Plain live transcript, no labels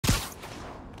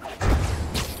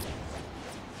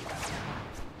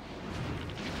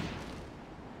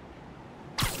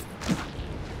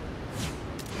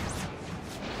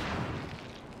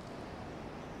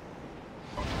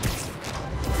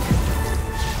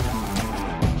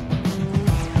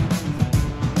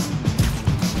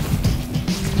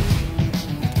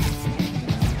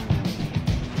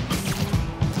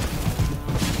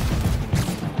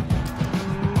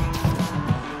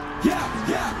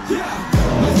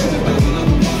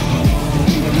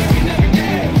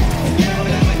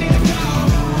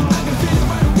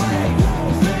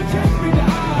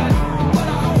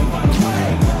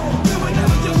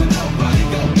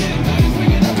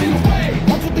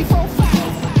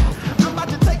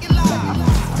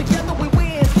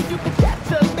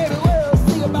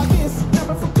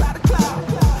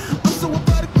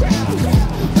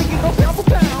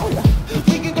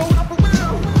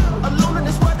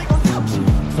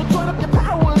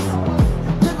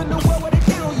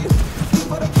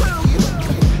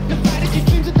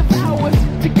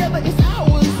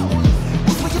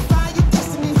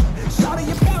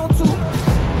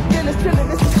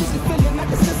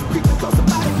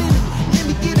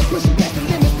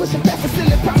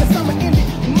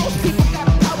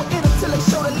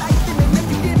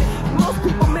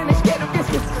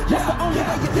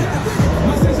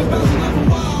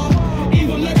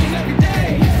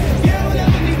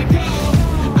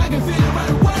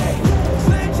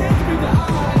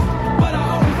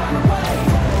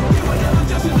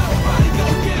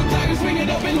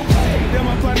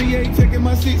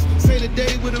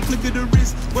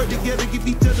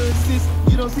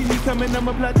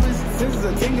my plot twist. Senses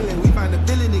are tingling, we find a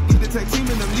feeling it. Get the tech team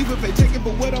and I'm leaving fake checking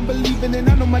for what I'm believing in.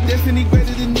 I know my destiny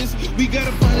greater than this. We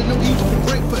gotta find it, no evil can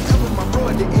break forever. My bro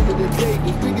at the end of the day,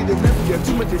 this bigger than ever, got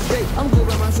too much at stake. I'm good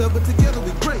by myself, but together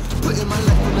we great. Putting my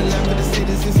life on the lap of the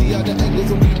citizens, see all the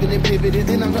angles I'm weaving and pivoting.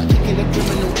 Then I'm rocking the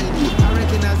criminal idiot. I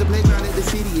recognize the playground at the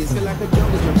city is. Feel like a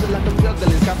jungle drum, feel like I'm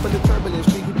juggling. Sky full of turbulence,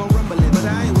 street keep on rumbling. But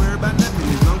I ain't worried about nothing,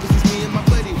 as long as it's me and my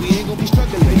buddy, we ain't gonna be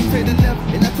struggling. You take the left,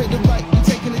 and I take the right. You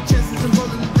taking the chances and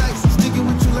rolling the dice. Sticking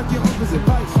with you like your uncle's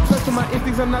advice. Trusting my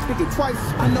instincts, I'm not thinking twice.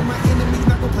 I know my enemy's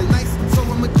not gonna play nice, so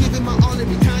I'ma give it my all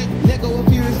every time. Let go of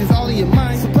fear, it's just all in your mind.